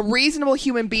a reasonable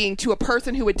human being to a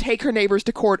person who would take her neighbors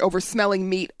to court over smelling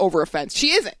meat over a fence.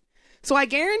 She isn't. So I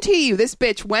guarantee you this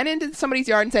bitch went into somebody's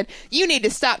yard and said, you need to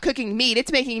stop cooking meat.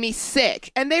 It's making me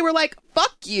sick. And they were like,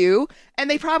 fuck you. And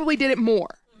they probably did it more.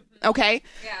 Okay?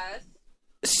 Yes.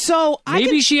 So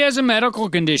maybe she has a medical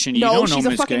condition. You don't know, she's a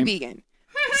Ms. fucking Gay. vegan.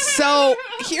 So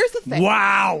here's the thing.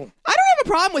 Wow. I don't have a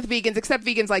problem with vegans except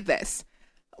vegans like this.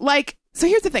 So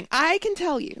here's the thing. I can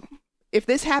tell you, if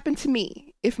this happened to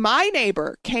me, if my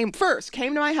neighbor came to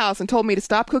my house and told me to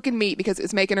stop cooking meat because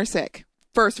it's making her sick,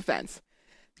 first offense,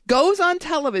 goes on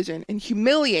television and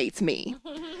humiliates me,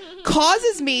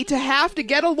 causes me to have to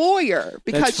get a lawyer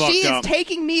because she is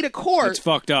taking me to court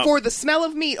for the smell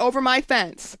of meat over my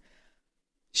fence.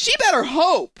 She better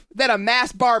hope that a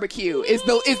mass barbecue is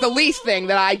the least thing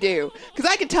that I do.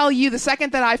 Because I can tell you, the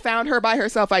second that I found her by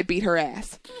herself, I'd beat her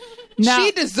ass. Now,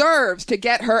 she deserves to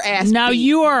get her ass beat. Now,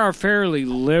 you are a fairly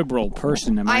liberal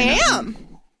person. I am.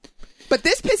 But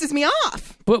this pisses me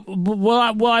off. But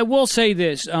I will say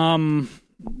this.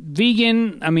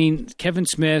 Vegan, Kevin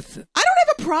Smith. I don't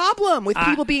have a problem with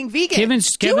people being vegan.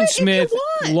 Kevin Smith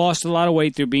lost a lot of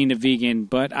weight through being a vegan,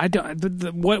 but I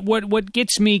don't. What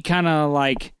gets me kind of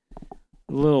like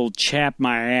a little chap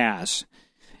my ass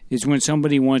is when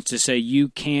somebody wants to say you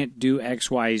can't do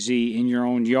XYZ in your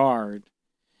own yard,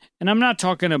 and I'm not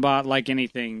talking about like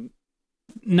anything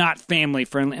not family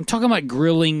friendly. I'm talking about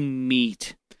grilling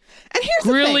meat. And here's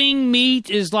the thing. Grilling meat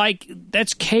is like,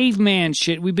 that's caveman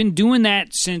shit. We've been doing that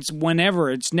since whenever.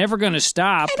 It's never going to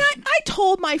stop. And I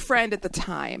told my friend at the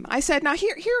time, I said, now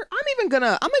here, I'm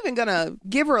even gonna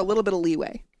give her a little bit of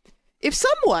leeway. If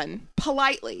someone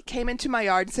politely came into my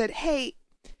yard and said, hey,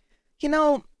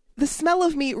 the smell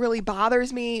of meat really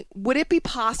bothers me. Would it be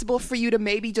possible for you to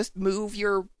maybe just move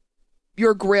your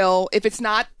grill, if it's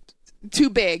not too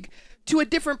big, to a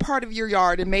different part of your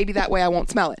yard, and maybe that way I won't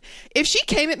smell it? If she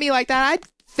came at me like that, I'd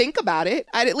think about it.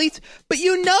 I'd at least, but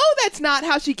that's not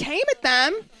how she came at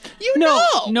them.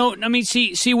 No. I mean,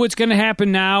 see what's going to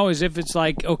happen now is if it's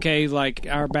like, okay, like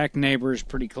our back neighbor is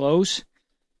pretty close.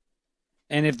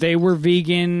 And if they were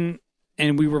vegan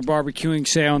and we were barbecuing,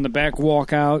 say, on the back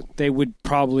walkout, they would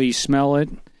probably smell it.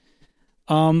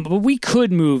 But we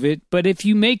could move it. But if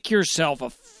you make yourself a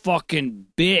fucking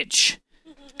bitch,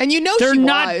 and they're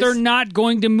not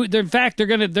going to move. In fact, they're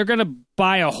gonna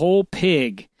buy a whole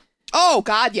pig. Oh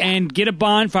God, yeah, and get a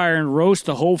bonfire and roast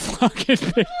the whole fucking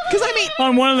pig. Because I mean,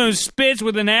 on one of those spits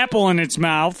with an apple in its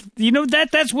mouth. You know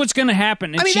that's what's going to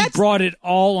happen. And she brought it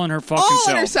all on her fucking self.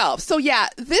 All on herself. So yeah,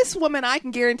 this woman, I can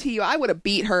guarantee you, I would have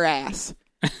beat her ass.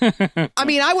 I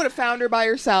mean, I would have found her by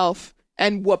herself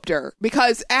and whooped her,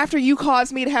 because after you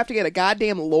caused me to have to get a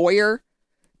goddamn lawyer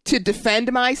to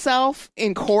defend myself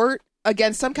in court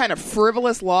against some kind of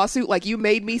frivolous lawsuit, like you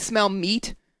made me smell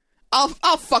meat, I'll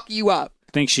fuck you up.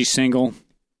 Think she's single?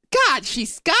 God,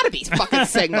 she's got to be fucking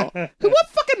single. What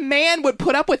fucking man would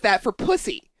put up with that for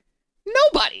pussy?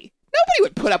 Nobody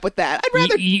would put up with that. I'd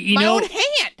rather my own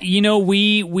hand. You know,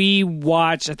 we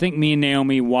watched, I think me and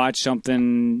Naomi watched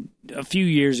something a few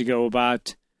years ago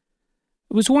about,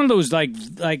 it was one of those like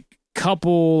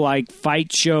couple like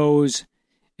fight shows,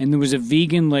 and there was a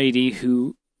vegan lady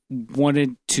who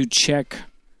wanted to check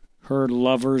her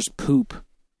lover's poop.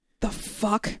 The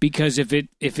fuck? Because if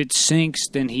it sinks,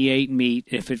 then he ate meat.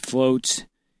 If it floats,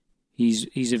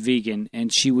 he's a vegan,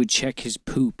 and she would check his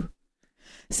poop.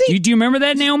 See, do you remember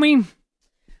that, Naomi?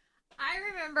 I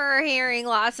remember hearing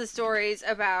lots of stories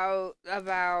about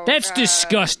that's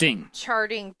disgusting.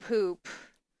 Charting poop.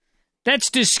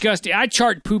 That's disgusting. I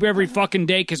chart poop every fucking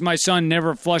day because my son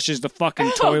never flushes the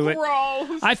fucking toilet.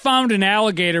 Gross. I found an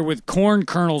alligator with corn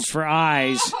kernels for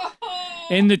eyes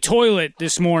in the toilet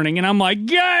this morning, and I'm like,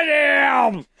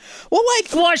 goddamn! Well, like,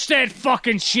 flush that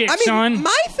fucking shit, son.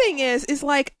 My thing is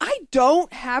like, I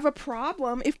don't have a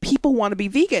problem if people want to be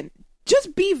vegan.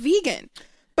 Just be vegan.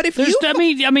 But if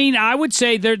I mean, I would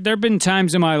say there have been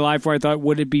times in my life where I thought,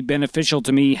 would it be beneficial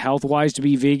to me health-wise to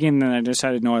be vegan? And I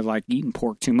decided, no, I like eating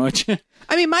pork too much.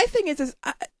 I mean, my thing is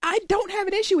I don't have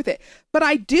an issue with it. But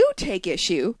I do take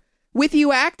issue with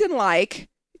you acting like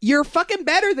you're fucking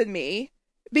better than me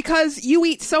because you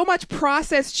eat so much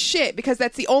processed shit, because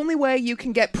that's the only way you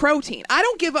can get protein. I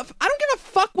don't give a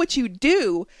fuck what you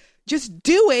do. Just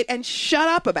do it and shut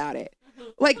up about it.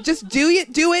 Like, just do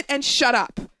it and shut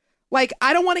up. Like,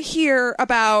 I don't want to hear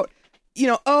about,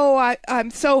 I'm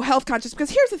so health conscious, because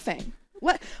here's the thing.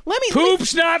 Let me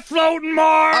Poop's not floating,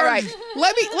 Mars. All right.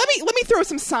 Let me throw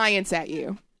some science at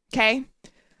you. Okay?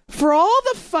 For all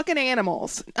the fucking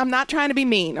animals, I'm not trying to be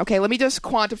mean. Okay, let me just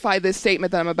quantify this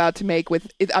statement that I'm about to make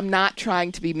with I'm not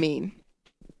trying to be mean.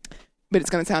 But it's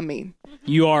going to sound mean.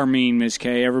 You are mean, Miss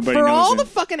K. Everybody knows For all it. the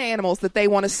fucking animals that they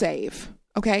want to save,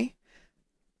 okay?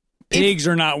 Pigs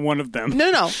are not one of them.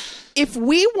 No. If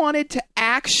we wanted to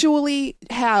actually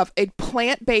have a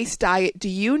plant-based diet, do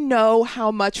you know how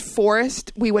much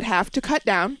forest we would have to cut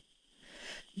down?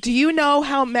 Do you know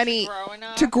how many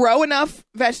to grow enough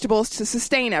vegetables to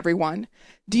sustain everyone?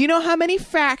 Do you know how many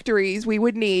factories we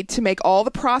would need to make all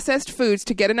the processed foods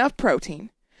to get enough protein?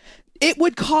 It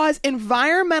would cause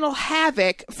environmental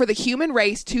havoc for the human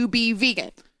race to be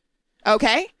vegan.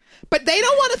 Okay? But they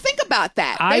don't want to think about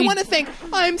that. They want to think,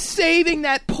 I'm saving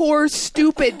that poor,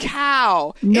 stupid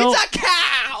cow. No, it's a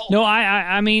cow! No,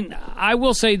 I mean, I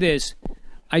will say this.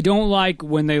 I don't like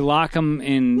when they lock them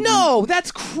in... No,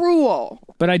 that's cruel.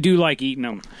 But I do like eating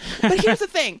them. But here's the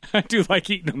thing. I do like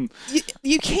eating them.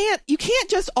 You can't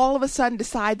just all of a sudden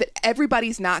decide that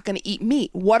everybody's not going to eat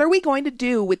meat. What are we going to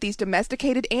do with these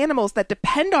domesticated animals that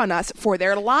depend on us for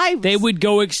their lives? They would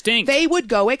go extinct.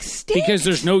 Because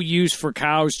there's no use for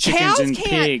cows, chickens, and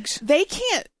pigs. They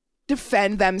can't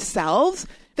defend themselves.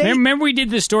 Remember we did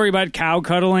this story about cow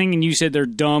cuddling, and you said they're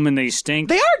dumb and they stink?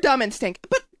 They are dumb and stink,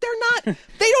 but they're not.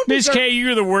 They don't. Miss K,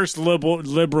 you're the worst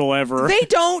liberal ever. They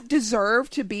don't deserve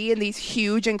to be in these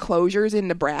huge enclosures in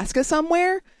Nebraska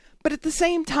somewhere. But at the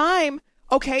same time,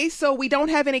 okay, so we don't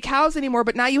have any cows anymore,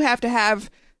 but now you have to have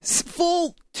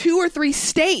full 2 or 3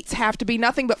 states have to be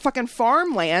nothing but fucking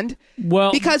farmland.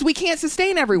 Well, because we can't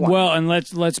sustain everyone. Well, and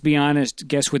let's be honest.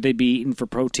 Guess what they'd be eating for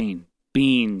protein?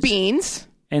 Beans.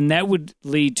 And that would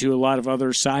lead to a lot of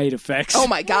other side effects. Oh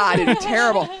my God, it'd be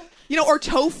terrible. Or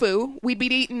tofu. We'd be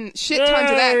eating shit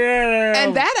tons of that. Yeah.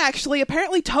 And that actually,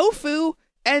 apparently tofu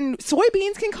and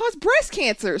soybeans can cause breast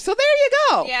cancer. So there you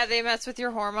go. Yeah, they mess with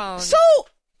your hormones. So,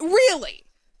 really,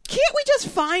 can't we just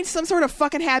find some sort of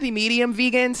fucking happy medium,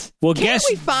 vegans? Well, can't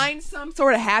we find some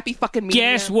sort of happy fucking medium?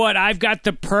 Guess what? I've got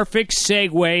the perfect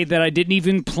segue that I didn't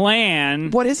even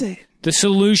plan. What is it? The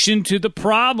solution to the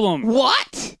problem.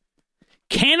 What?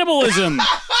 Cannibalism.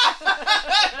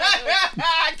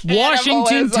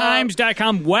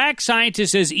 WashingtonTimes.com. Whack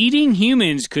scientist says eating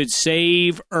humans could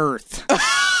save Earth.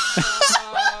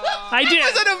 I did.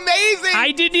 That was an amazing.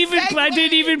 I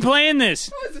didn't even plan this.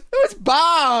 It was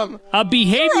bomb. A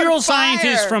behavioral You're on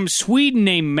scientist fire. from Sweden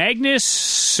named Magnus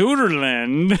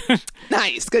Söderlund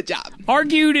Nice, good job.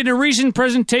 argued in a recent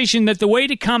presentation that the way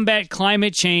to combat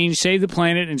climate change, save the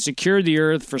planet, and secure the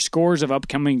Earth for scores of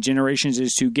upcoming generations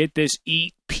is to get this: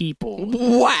 eat people.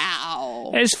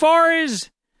 Wow. As far as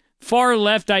far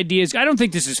left ideas, I don't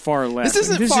think this is far left. This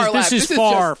isn't far left. This is This is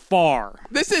far, just- far.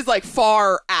 This is like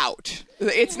far out.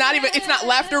 It's not even. It's not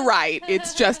left or right.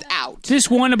 It's just out. This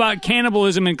one about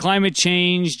cannibalism and climate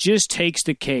change just takes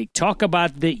the cake. Talk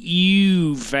about the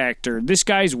ew factor. This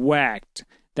guy's whacked.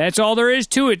 That's all there is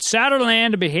to it.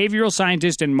 Satterland, a behavioral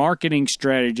scientist and marketing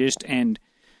strategist and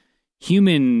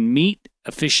human meat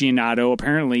aficionado,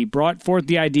 apparently brought forth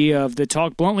the idea of the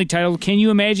talk bluntly titled, "Can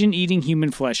you imagine eating human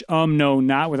flesh?" No,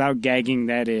 not without gagging,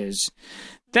 that is.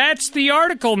 That's the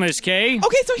article, Miss K.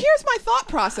 Okay, so here's my thought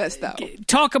process, though.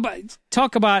 Talk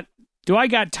about, do I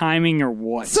got timing or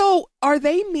what? So are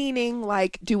they meaning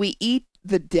like, do we eat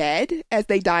the dead as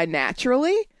they die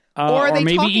naturally, or are they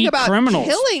maybe talking eat about criminals.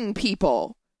 killing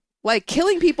people, like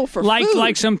killing people for like food?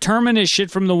 like some Terminus shit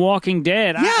from The Walking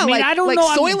Dead. Yeah, I mean, like, I don't like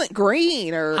know. Soylent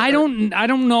Green, or I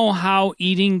don't know how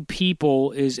eating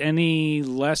people is any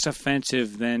less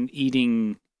offensive than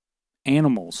eating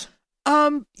animals.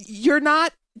 You're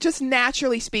not just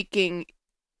naturally speaking.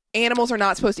 Animals are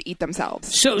not supposed to eat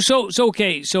themselves. So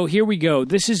okay. So here we go.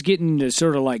 This is getting to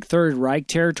sort of like Third Reich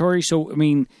territory. So I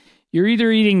mean, you're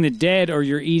either eating the dead or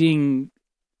you're eating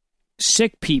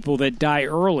sick people that die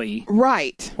early,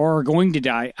 Right. or are going to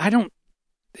die. I don't.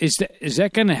 Is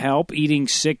that going to help eating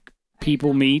sick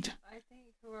people meat? I think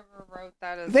whoever wrote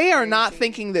that is They are not crazy.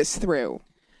 thinking this through,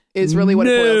 is really what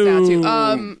it boils down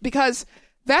to. Because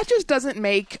that just doesn't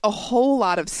make a whole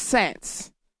lot of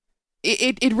sense.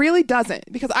 It really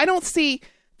doesn't, because I don't see,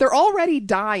 they're already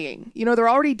dying. You know, they're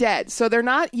already dead. So they're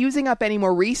not using up any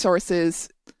more resources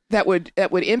that would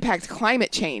impact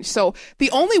climate change. So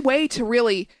the only way to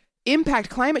really impact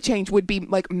climate change would be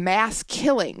like mass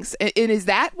killings. And is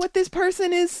that what this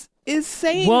person is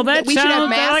saying? Well, that we should have sounds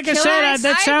mass like I said. killings?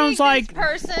 That sounds I like think this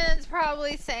person's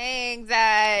probably saying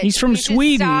that He's from we should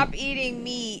Sweden. Stop eating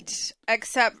meat,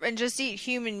 and just eat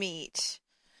human meat.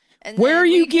 And where then are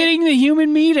we you could- getting the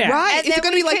human meat at? Right. And Is it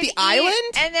then going to we be like could the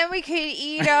island? And then we could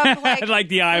eat up like, Like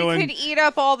the island. We could eat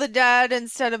up all the dead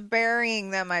instead of burying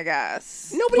them, I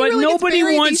guess. Nobody But really gets nobody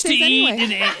buried wants to these days eat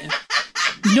anyway.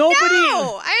 nobody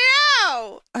No, I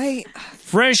know.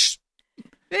 fresh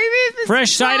Maybe if it's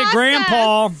fresh side of processed.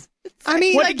 grandpa. I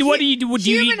mean, What like, do you do? Do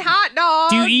you Human eat? hot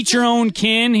dog. Do you eat your own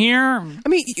kin here? I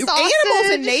mean, animals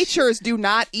in Sausage. natures do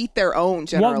not eat their own. Why,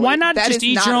 Generally, why not That just is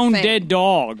eat not your a own thing. dead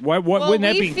dog? What Well, wouldn't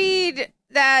that we be? feed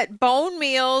that bone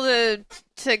meal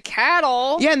to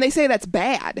cattle. Yeah, and they say that's And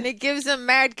bad. it gives them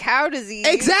mad cow disease.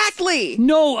 Exactly.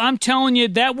 No, I'm telling you,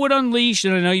 that would unleash,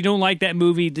 and I know you don't like that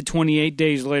movie, the 28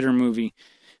 Days Later movie,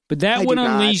 but that I would do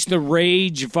not. unleash the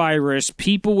rage virus.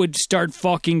 People would start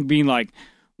fucking being like,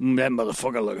 that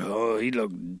motherfucker he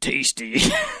looked tasty.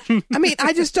 I mean,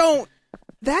 I just don't.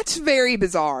 That's very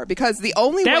bizarre, because the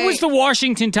only That way was the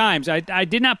Washington Times. I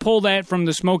did not pull that from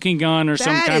the Smoking Gun or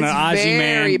some that kind of is Ozzy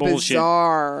very Man bullshit.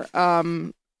 bizarre.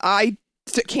 I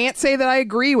can't say that I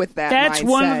agree with that. That's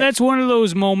mindset. That's one of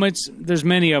those moments. There's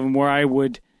many of them where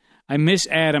I miss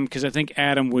Adam, because I think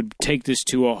Adam would take this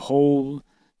to a whole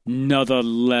nother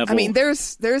level. I mean,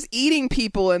 there's eating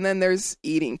people, and then there's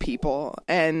eating people,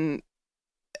 and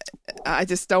I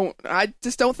just don't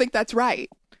think that's right.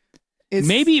 It's,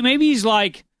 maybe he's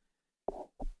like,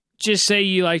 just say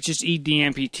you just eat the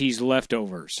amputees'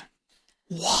 leftovers.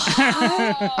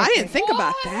 I didn't think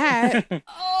about that.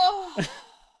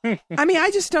 I mean,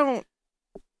 I just don't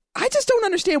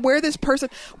understand where did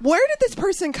this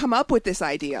person come up with this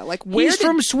idea? Like, where He's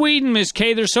from Sweden, Miss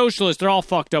K. They're socialists. They're all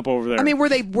fucked up over there. I mean,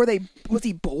 was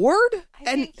he bored?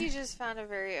 I think you just found a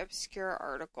very obscure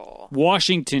article.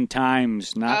 Washington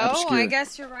Times, not obscure. I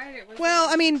guess you're right. It was well,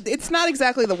 I mean, it's not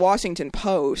exactly the Washington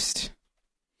Post.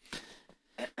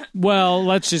 Well,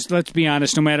 let's be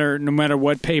honest. No matter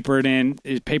what paper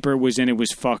it was in, it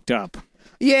was fucked up.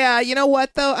 Yeah, you know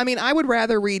what though? I mean, I would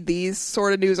rather read these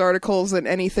sort of news articles than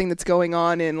anything that's going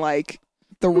on in like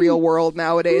the real world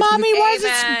nowadays. Mommy, why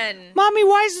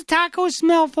does the taco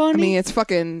smell funny? I mean, it's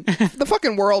fucking the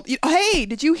fucking world. Hey,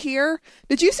 did you see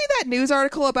that news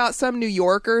article about some New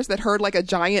Yorkers that heard like a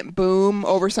giant boom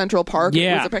over Central Park?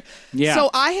 Yeah. Yeah. So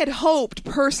I had hoped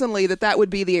personally that would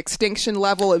be the extinction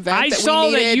level event. I saw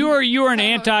that you were an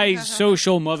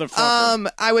anti-social motherfucker.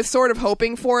 I was sort of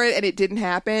hoping for it, and it didn't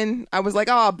happen. I was like,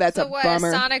 oh, that's a bummer.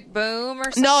 A sonic boom or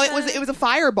something? No, it was a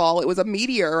fireball. It was a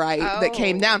meteorite that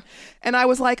came down. And I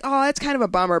was like, oh, that's kind of a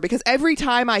bummer, because every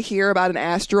time I hear about an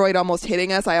asteroid almost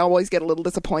hitting us, I always get a little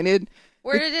disappointed.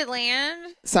 Where did it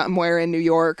land? Somewhere in New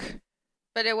York.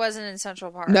 But it wasn't in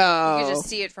Central Park. No. You could just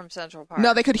see it from Central Park.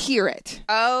 No, they could hear it.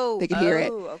 Oh. They could hear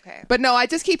it. Okay. But no, I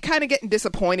just keep kind of getting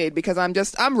disappointed because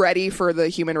I'm ready for the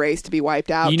human race to be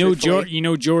wiped out.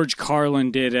 George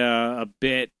Carlin did a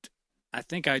bit. I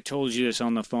think I told you this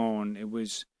on the phone. It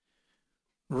was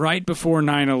right before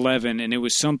 9/11, and it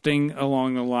was something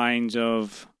along the lines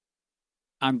of,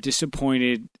 I'm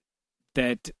disappointed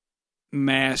that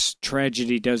mass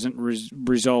tragedy doesn't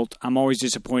result. I'm always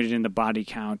disappointed in the body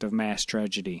count of mass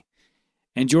tragedy.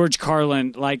 And George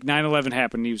Carlin, like 9/11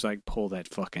 happened, he was like, pull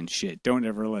that fucking shit. Don't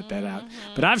ever let that out.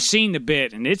 But I've seen the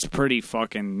bit, and it's pretty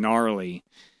fucking gnarly.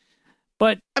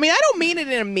 But I mean, I don't mean it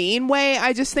in a mean way.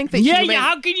 I just think that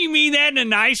how can you mean that in a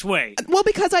nice way? Well,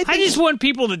 because I just want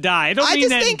people to die. I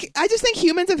just think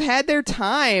humans have had their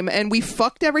time, and we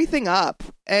fucked everything up.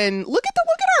 And look at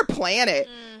our planet.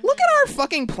 Look at our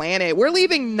fucking planet. We're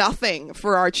leaving nothing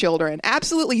for our children.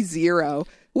 Absolutely zero.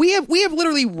 We have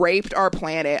literally raped our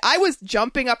planet. I was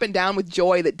jumping up and down with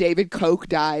joy that David Koch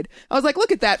died. I was like,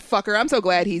 look at that fucker. I'm so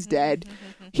glad he's dead.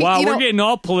 We're getting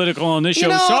all political on this show.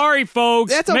 Sorry,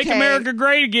 folks. That's okay. Make America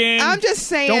great again. I'm just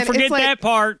saying. Don't forget that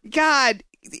part. God,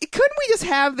 couldn't we just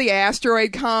have the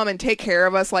asteroid come and take care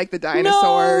of us like the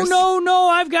dinosaurs? No.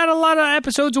 I've got a lot of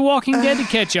episodes of Walking Dead to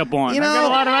catch up on. I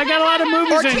got a lot of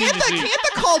movies I need to see. Can't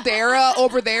the caldera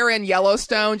over there in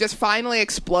Yellowstone just finally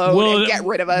explode and get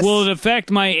rid of us? Will it affect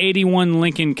my 81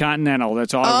 Lincoln Continental?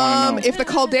 That's all I want to know. If the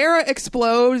caldera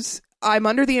explodes, I'm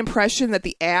under the impression that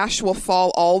the ash will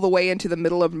fall all the way into the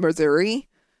middle of Missouri.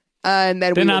 And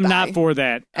then I'm not for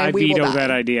that. I veto that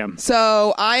idea.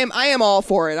 So I am all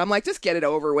for it. I'm like, just get it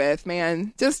over with,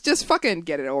 man. Just fucking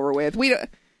get it over with.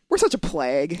 We're such a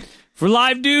plague. For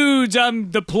Live Dudes,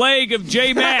 I'm the plague of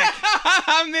J Mac.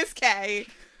 I'm Miss K.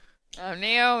 I'm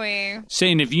Naomi.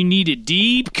 Saying if you need a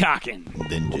deep cocking,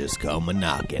 then just come a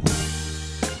knocking.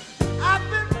 I've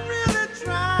been really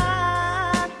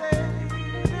trying, baby,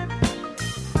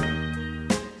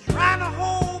 trying to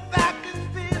hold back this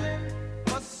feeling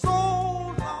for so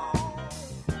long.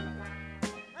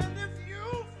 And if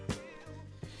you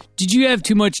did you have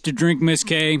too much to drink, Miss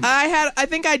K? I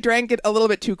think I drank it a little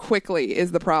bit too quickly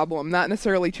is the problem, not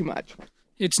necessarily too much.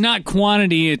 It's not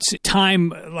quantity, it's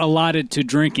time allotted to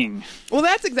drinking. Well,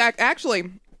 that's actually,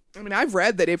 I mean, I've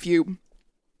read that if you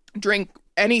drink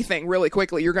anything really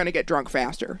quickly, you're going to get drunk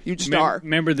faster. You just are.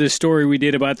 Remember the story we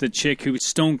did about the chick who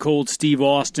stone cold Steve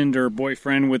Austin to her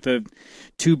boyfriend with the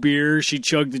 2 beers? She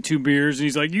chugged the 2 beers, and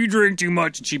he's like, you drink too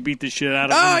much, and she beat the shit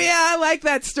out of him. Oh, yeah, I like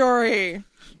that story.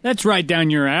 That's right down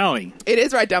your alley. It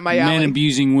is right down my alley. Men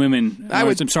abusing women.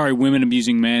 I'm sorry, women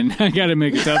abusing men. I got to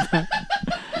make it up.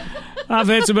 I've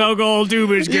had some alcohol too,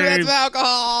 bitch. You had some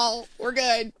alcohol. We're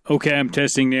good. Okay, I'm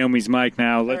testing Naomi's mic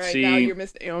now. Let's see. Now you're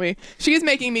Miss Naomi. She's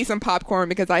making me some popcorn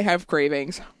because I have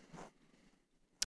cravings.